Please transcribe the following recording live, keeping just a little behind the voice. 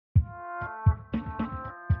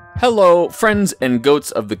Hello, friends and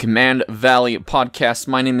goats of the Command Valley podcast.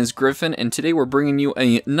 My name is Griffin, and today we're bringing you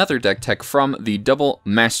another deck tech from the Double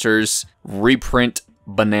Masters reprint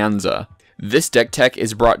Bonanza. This deck tech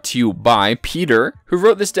is brought to you by Peter, who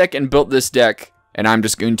wrote this deck and built this deck, and I'm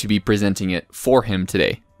just going to be presenting it for him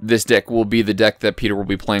today. This deck will be the deck that Peter will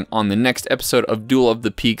be playing on the next episode of Duel of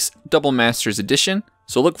the Peaks Double Masters Edition,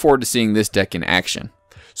 so look forward to seeing this deck in action.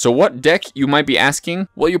 So what deck, you might be asking?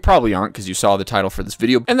 Well, you probably aren't because you saw the title for this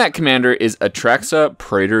video. And that commander is Atraxa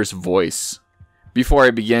Praetors Voice. Before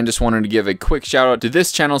I begin, just wanted to give a quick shout out to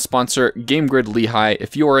this channel sponsor, Game Grid Lehigh.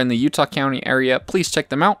 If you are in the Utah County area, please check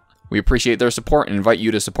them out. We appreciate their support and invite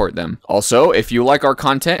you to support them. Also, if you like our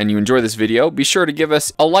content and you enjoy this video, be sure to give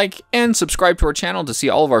us a like and subscribe to our channel to see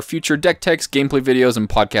all of our future deck techs, gameplay videos, and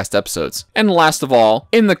podcast episodes. And last of all,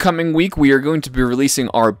 in the coming week, we are going to be releasing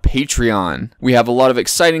our Patreon. We have a lot of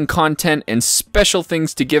exciting content and special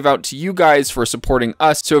things to give out to you guys for supporting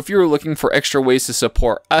us. So if you're looking for extra ways to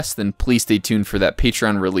support us, then please stay tuned for that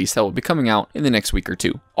Patreon release that will be coming out in the next week or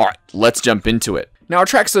two. All right, let's jump into it. Now,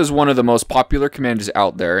 Atraxa is one of the most popular commanders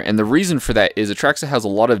out there, and the reason for that is Atraxa has a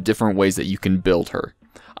lot of different ways that you can build her.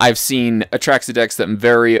 I've seen Atraxa decks that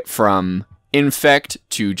vary from Infect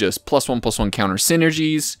to just +1/+1 counter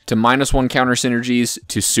synergies, to -1 counter synergies,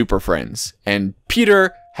 to Super Friends. And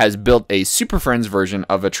Peter has built a Super Friends version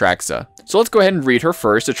of Atraxa. So let's go ahead and read her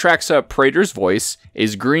first. Atraxa Praetors Voice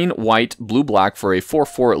is green, white, blue, black for a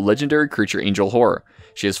 4/4 legendary creature Angel Horror.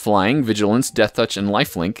 She has Flying, Vigilance, Death Touch, and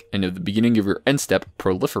Lifelink, and at the beginning of your end step,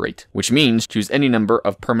 Proliferate, which means choose any number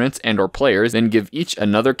of permanents and or players, then give each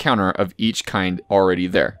another counter of each kind already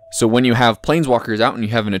there. So when you have planeswalkers out and you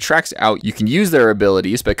have an Atraxa out, you can use their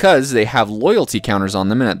abilities because they have loyalty counters on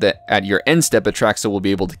them, and at your end step, Atraxa will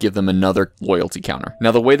be able to give them another loyalty counter.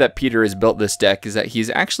 Now, the way that Peter has built this deck is that he's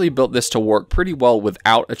actually built this to work pretty well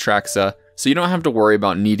without Atraxa, so you don't have to worry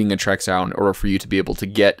about needing Atraxa out in order for you to be able to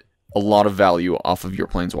get a lot of value off of your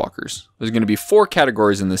planeswalkers. There's going to be 4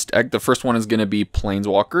 categories in this deck. The first one is going to be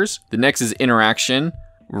planeswalkers. The next is interaction,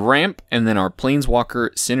 ramp, and then our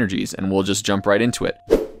planeswalker synergies, and we'll just jump right into it.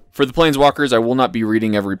 For the planeswalkers, I will not be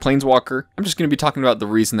reading every planeswalker. I'm just going to be talking about the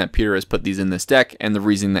reason that Peter has put these in this deck and the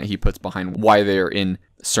reason that he puts behind why they are in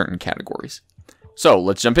certain categories. So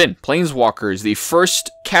let's jump in. Planeswalkers. The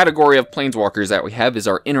first category of planeswalkers that we have is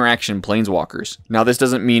our interaction planeswalkers. Now, this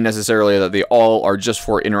doesn't mean necessarily that they all are just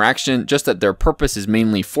for interaction, just that their purpose is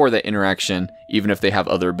mainly for that interaction, even if they have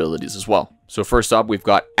other abilities as well. So first up, we've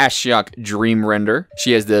got Ashiok Dream Render.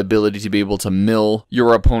 She has the ability to be able to mill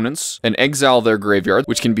your opponents and exile their graveyard,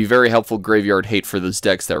 which can be very helpful graveyard hate for those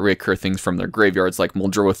decks that reoccur things from their graveyards like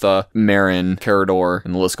Muldrotha, Marin, Carador,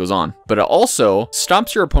 and the list goes on. But it also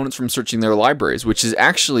stops your opponents from searching their libraries, which is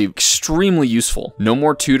actually extremely useful. No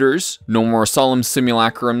more tutors, no more solemn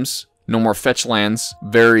simulacrums, no more fetch lands.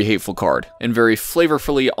 Very hateful card, and very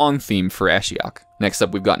flavorfully on theme for Ashiok. Next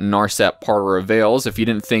up, we've got Narset, Parter of Veils. If you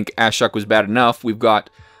didn't think Ashiok was bad enough, we've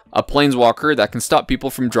got a planeswalker that can stop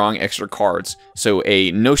people from drawing extra cards. So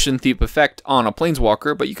a Notion Thief effect on a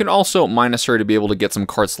planeswalker, but you can also minus her to be able to get some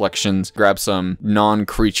card selections, grab some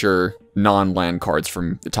non-creature, non-land cards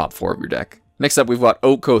from the top 4 of your deck. Next up, we've got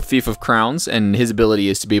Oko, Thief of Crowns, and his ability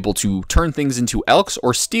is to be able to turn things into elks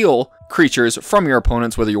or steal creatures from your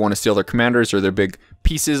opponents, whether you want to steal their commanders or their big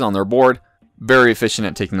pieces on their board. Very efficient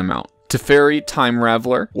at taking them out. Teferi, Time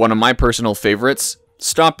Raveler, one of my personal favorites.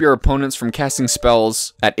 Stop your opponents from casting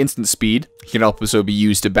spells at instant speed. He can also be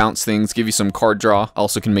used to bounce things, give you some card draw.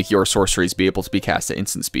 Also can make your sorceries be able to be cast at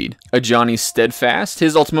instant speed. Ajani Steadfast.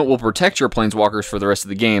 His ultimate will protect your planeswalkers for the rest of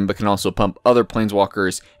the game, but can also pump other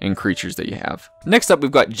planeswalkers and creatures that you have. Next up,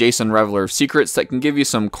 we've got Jason, Reveler of Secrets, that can give you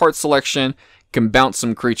some card selection, can bounce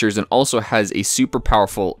some creatures, and also has a super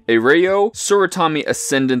powerful Arayo Suratami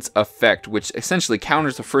Ascendance effect, which essentially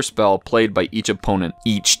counters the first spell played by each opponent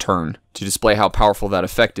each turn. To display how powerful that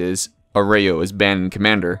effect is, Arayo is banned in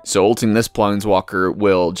Commander, so ulting this planeswalker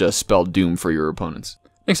will just spell doom for your opponents.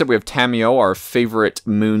 Next up, we have Tamio, our favorite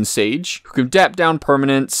Moon Sage, who can tap down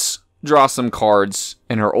permanents, draw some cards,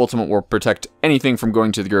 and her ultimate will protect anything from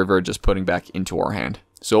going to the graveyard, just putting back into our hand.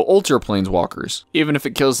 So ult your planeswalkers, even if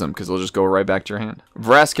it kills them, because they'll just go right back to your hand.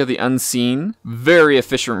 Vraska the Unseen, very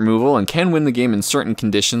efficient removal, and can win the game in certain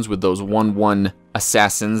conditions with those 1/1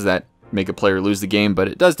 assassins that make a player lose the game, but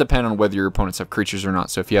it does depend on whether your opponents have creatures or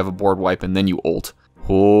not. So if you have a board wipe and then you ult,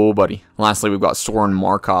 oh buddy. Lastly, we've got Sorin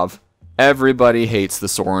Markov. Everybody hates the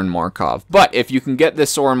Sorin Markov, but if you can get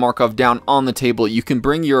this Sorin Markov down on the table, you can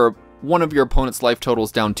bring one of your opponent's life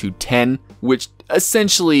totals down to 10, which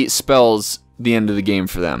essentially spells the end of the game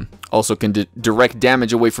for them. Also can direct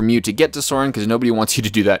damage away from you to get to Sorin, because nobody wants you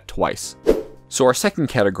to do that twice. So our second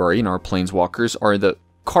category in our planeswalkers are the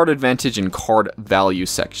card advantage and card value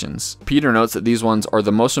sections. Peter notes that these ones are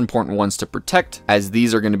the most important ones to protect, as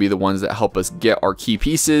these are going to be the ones that help us get our key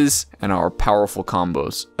pieces and our powerful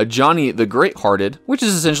combos. A Johnny the Great-Hearted, which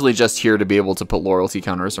is essentially just here to be able to put loyalty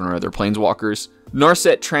counters on our other planeswalkers.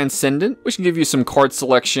 Narset Transcendent, which can give you some card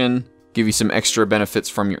selection, give you some extra benefits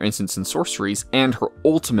from your instants and sorceries, and her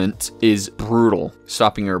ultimate is brutal,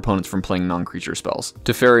 stopping your opponents from playing non-creature spells.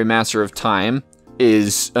 Teferi, Master of Time,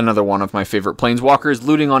 is another one of my favorite planeswalkers.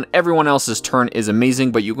 Looting on everyone else's turn is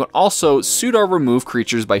amazing, but you can also pseudo remove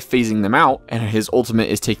creatures by phasing them out, and his ultimate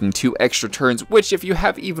is taking 2 extra turns, which if you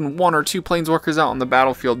have even 1 or 2 planeswalkers out on the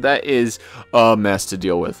battlefield, that is a mess to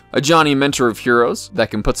deal with. A Johnny, Mentor of Heroes,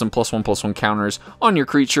 that can put some +1/+1 counters on your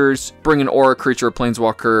creatures, bring an aura creature or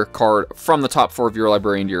planeswalker card from the top 4 of your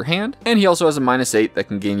library into your hand, and he also has a -8 that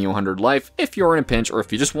can gain you 100 life if you're in a pinch or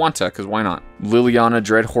if you just want to, because why not? Liliana,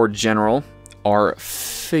 Dreadhorde General, our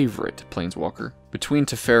favorite planeswalker. Between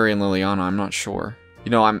Teferi and Liliana, I'm not sure.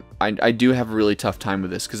 You know, I do have a really tough time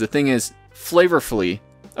with this, because the thing is, flavorfully,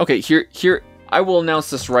 okay, here, I will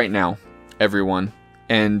announce this right now, everyone,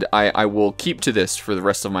 and I will keep to this for the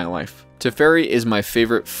rest of my life. Teferi is my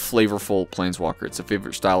favorite flavorful planeswalker. It's a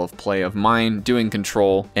favorite style of play of mine, doing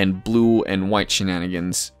control and blue and white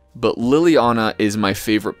shenanigans. But Liliana is my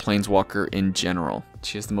favorite planeswalker in general.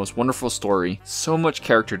 She has the most wonderful story, so much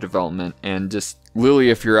character development, and just, Lily,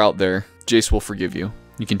 if you're out there, Jace will forgive you.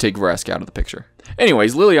 You can take Vrask out of the picture.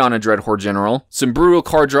 Anyways, Liliana, Dreadhorde General. Some brutal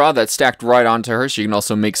card draw that's stacked right onto her. She can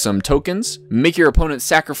also make some tokens. Make your opponent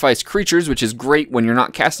sacrifice creatures, which is great when you're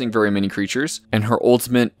not casting very many creatures. And her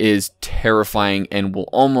ultimate is terrifying and will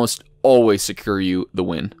almost always secure you the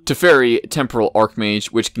win. Teferi, Temporal Archmage,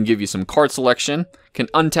 which can give you some card selection, can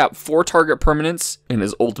untap 4 target permanents, and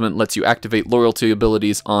his ultimate lets you activate loyalty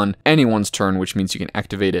abilities on anyone's turn, which means you can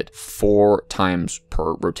activate it 4 times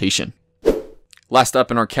per rotation. Last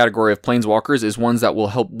up in our category of planeswalkers is ones that will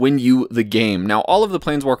help win you the game. Now, all of the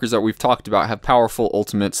planeswalkers that we've talked about have powerful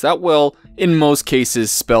ultimates that will, in most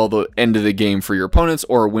cases, spell the end of the game for your opponents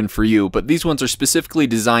or a win for you, but these ones are specifically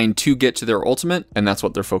designed to get to their ultimate, and that's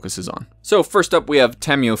what their focus is on. So first up, we have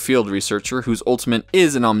Tamio, Field Researcher, whose ultimate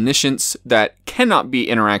is an Omniscience that cannot be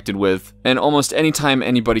interacted with, and almost anytime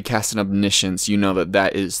anybody casts an Omniscience, you know that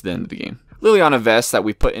that is the end of the game. Liliana Vess, that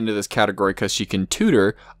we put into this category because she can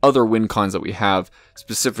tutor other win cons that we have,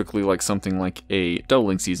 specifically like something like a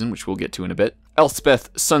Doubling Season, which we'll get to in a bit. Elspeth,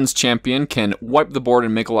 Sun's Champion, can wipe the board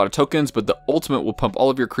and make a lot of tokens, but the ultimate will pump all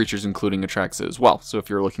of your creatures, including Atraxa as well. So if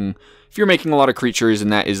you're making a lot of creatures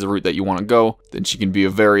and that is the route that you want to go, then she can be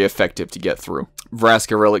very effective to get through.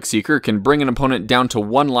 Vraska, Relic Seeker, can bring an opponent down to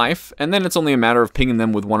 1 life, and then it's only a matter of pinging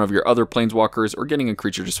them with one of your other planeswalkers or getting a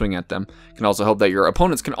creature to swing at them. It can also help that your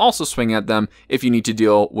opponents can also swing at them if you need to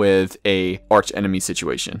deal with a arch enemy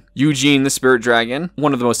situation. Eugene, the Spirit Dragon,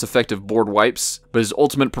 one of the most effective board wipes, but his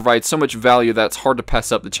ultimate provides so much value that it's hard to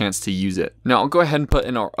pass up the chance to use it. Now I'll go ahead and put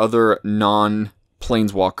in our other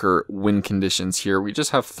non-planeswalker win conditions here. We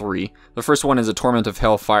just have 3. The first one is a Torment of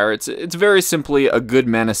Hellfire. It's very simply a good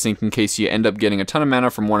mana sink in case you end up getting a ton of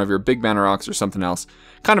mana from one of your big mana rocks or something else.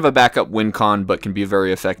 Kind of a backup win con, but can be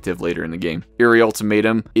very effective later in the game. Eerie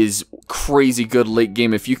Ultimatum is crazy good late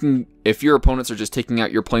game. If your opponents are just taking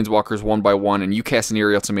out your planeswalkers one by one and you cast an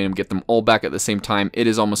Eerie Ultimatum, get them all back at the same time, it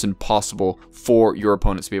is almost impossible for your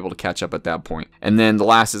opponents to be able to catch up at that point. And then the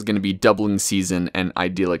last is going to be Doubling Season and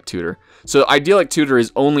Idyllic Tutor. So Idyllic Tutor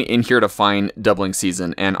is only in here to find Doubling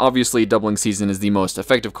Season, and obviously Doubling Season is the most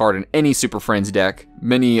effective card in any Super Friends deck.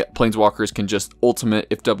 Many planeswalkers can just ultimate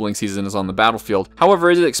if Doubling Season is on the battlefield.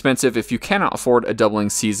 However, it is expensive. If you cannot afford a Doubling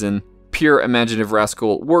Season, Pure Imaginative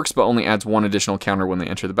Rascal works, but only adds 1 additional counter when they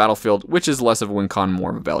enter the battlefield, which is less of a win con,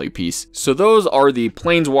 more of a value piece. So those are the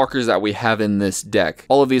planeswalkers that we have in this deck.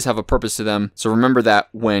 All of these have a purpose to them, so remember that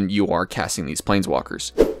when you are casting these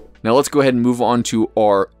planeswalkers. Now let's go ahead and move on to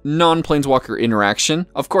our non-planeswalker interaction.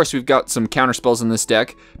 Of course, we've got some counterspells in this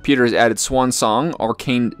deck. Peter has added Swan Song,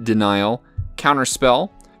 Arcane Denial,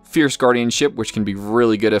 Counterspell, Fierce Guardianship, which can be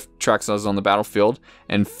really good if Atraxa is on the battlefield,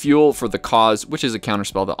 and Fuel for the Cause, which is a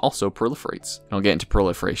counterspell that also proliferates. And I'll get into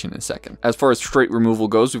proliferation in a second. As far as straight removal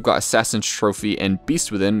goes, we've got Assassin's Trophy and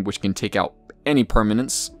Beast Within, which can take out any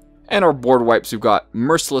permanents. And our board wipes, we've got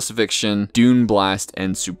Merciless Eviction, Dune Blast,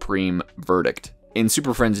 and Supreme Verdict. In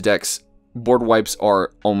Super Friends decks, board wipes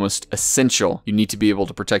are almost essential. You need to be able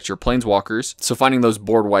to protect your planeswalkers, so finding those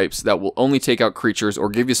board wipes that will only take out creatures or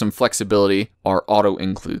give you some flexibility are auto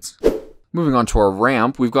includes. Moving on to our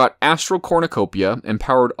ramp, we've got Astral Cornucopia,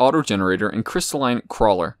 Empowered Auto Generator, and Crystalline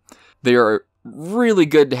Crawler. They are really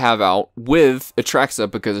good to have out with Atraxa,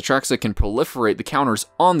 because Atraxa can proliferate the counters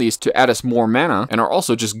on these to add us more mana, and are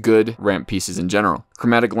also just good ramp pieces in general.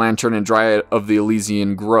 Chromatic Lantern and Dryad of the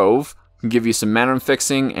Elysian Grove can give you some mana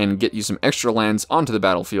fixing and get you some extra lands onto the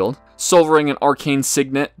battlefield. Soul Ring and Arcane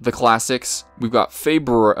Signet, the classics. We've got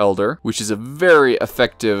Faebrewer Elder, which is a very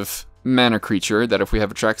effective mana creature that if we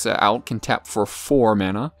have Atraxa out can tap for 4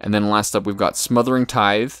 mana. And then last up we've got Smothering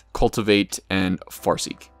Tithe, Cultivate, and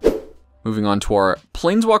Farseek. Moving on to our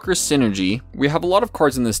Planeswalker Synergy, we have a lot of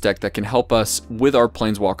cards in this deck that can help us with our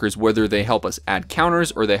Planeswalkers, whether they help us add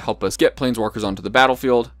counters or they help us get Planeswalkers onto the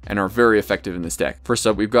battlefield, and are very effective in this deck. First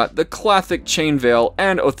up, we've got the classic Chain Veil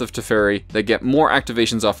and Oath of Teferi that get more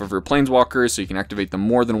activations off of your Planeswalkers, so you can activate them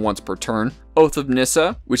more than once per turn. Oath of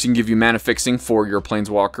Nissa, which can give you mana fixing for your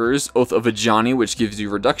Planeswalkers. Oath of Ajani, which gives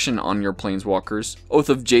you reduction on your Planeswalkers. Oath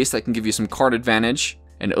of Jace, that can give you some card advantage.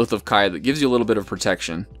 And Oath of Kaya, that gives you a little bit of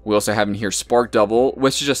protection. We also have in here Spark Double,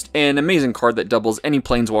 which is just an amazing card that doubles any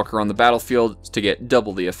Planeswalker on the battlefield to get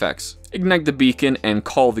double the effects. Ignite the Beacon and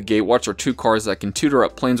Call the Gatewatch are 2 cards that can tutor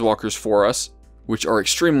up Planeswalkers for us, which are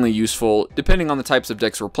extremely useful depending on the types of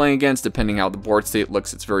decks we're playing against. Depending how the board state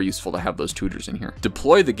looks, it's very useful to have those tutors in here.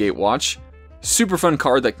 Deploy the Gatewatch. Super fun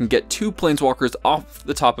card that can get 2 Planeswalkers off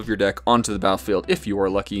the top of your deck onto the battlefield if you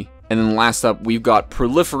are lucky. And then last up, we've got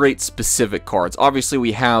Proliferate specific cards. Obviously,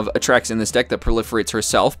 we have Atraxa in this deck that proliferates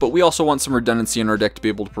herself, but we also want some redundancy in our deck to be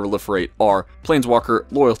able to proliferate our Planeswalker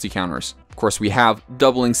loyalty counters. Of course, we have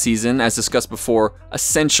Doubling Season, as discussed before,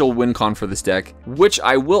 essential win con for this deck, which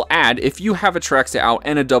I will add if you have Atraxa out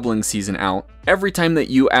and a Doubling Season out. Every time that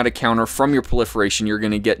you add a counter from your proliferation, you're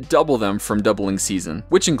going to get double them from Doubling Season,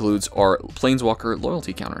 which includes our Planeswalker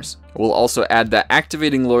loyalty counters. We'll also add that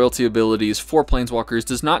activating loyalty abilities for Planeswalkers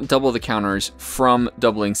does not double the counters from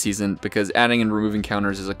Doubling Season, because adding and removing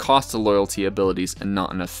counters is a cost to loyalty abilities and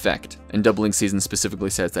not an effect. And Doubling Season specifically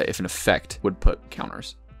says that if an effect would put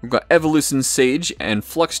counters. We've got Evolution Sage and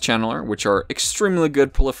Flux Channeler, which are extremely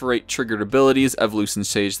good proliferate triggered abilities. Evolution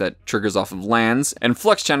Sage that triggers off of lands, and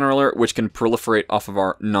Flux Channeler, which can proliferate off of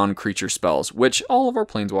our non-creature spells, which all of our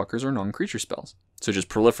Planeswalkers are non-creature spells. So just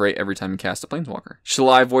proliferate every time you cast a Planeswalker.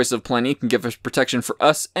 Shalai, Voice of Plenty, can give us protection for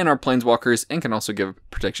us and our Planeswalkers, and can also give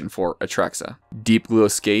protection for Atraxa. Deep Glow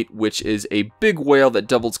Skate, which is a big whale that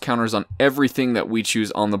doubles counters on everything that we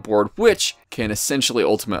choose on the board, which can essentially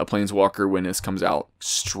ultimate a Planeswalker when this comes out.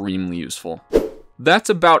 Extremely useful.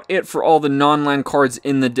 That's about it for all the non-land cards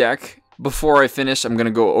in the deck. Before I finish, I'm going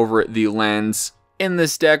to go over the lands in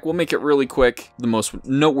this deck. We'll make it really quick. The most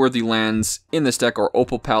noteworthy lands in this deck are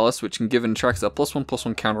Opal Palace, which can give an Atraxa a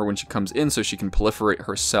 +1/+1 counter when she comes in, so she can proliferate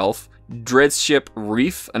herself. Dreadship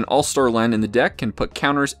Reef, an all-star land in the deck, can put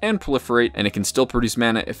counters and proliferate, and it can still produce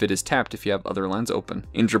mana if it is tapped if you have other lands open.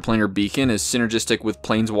 Interplanar Beacon is synergistic with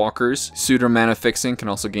Planeswalkers. Suitor Mana Fixing can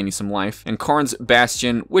also gain you some life. And Karn's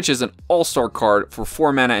Bastion, which is an all-star card. For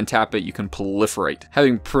 4 mana and tap it, you can proliferate.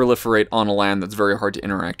 Having proliferate on a land that's very hard to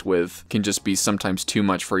interact with can just be sometimes too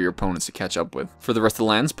much for your opponents to catch up with. For the rest of the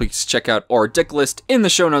lands, please check out our deck list in the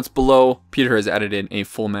show notes below. Peter has added in a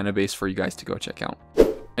full mana base for you guys to go check out.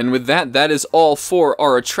 And with that, that is all for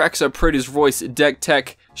our Atraxa Praetors Voice deck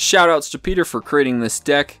tech. Shoutouts to Peter for creating this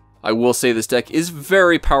deck. I will say this deck is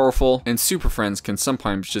very powerful, and Super Friends can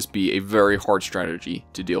sometimes just be a very hard strategy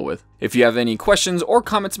to deal with. If you have any questions or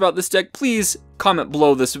comments about this deck, please comment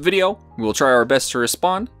below this video. We will try our best to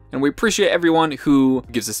respond, and we appreciate everyone who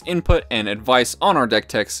gives us input and advice on our deck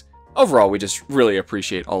techs. Overall, we just really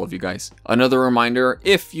appreciate all of you guys. Another reminder,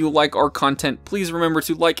 if you like our content, please remember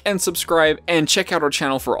to like and subscribe, and check out our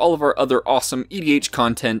channel for all of our other awesome EDH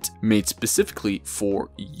content made specifically for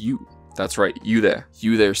you. That's right, you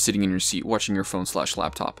there sitting in your seat watching your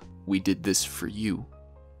phone/laptop. We did this for you.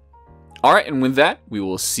 Alright, and with that, we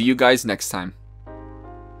will see you guys next time.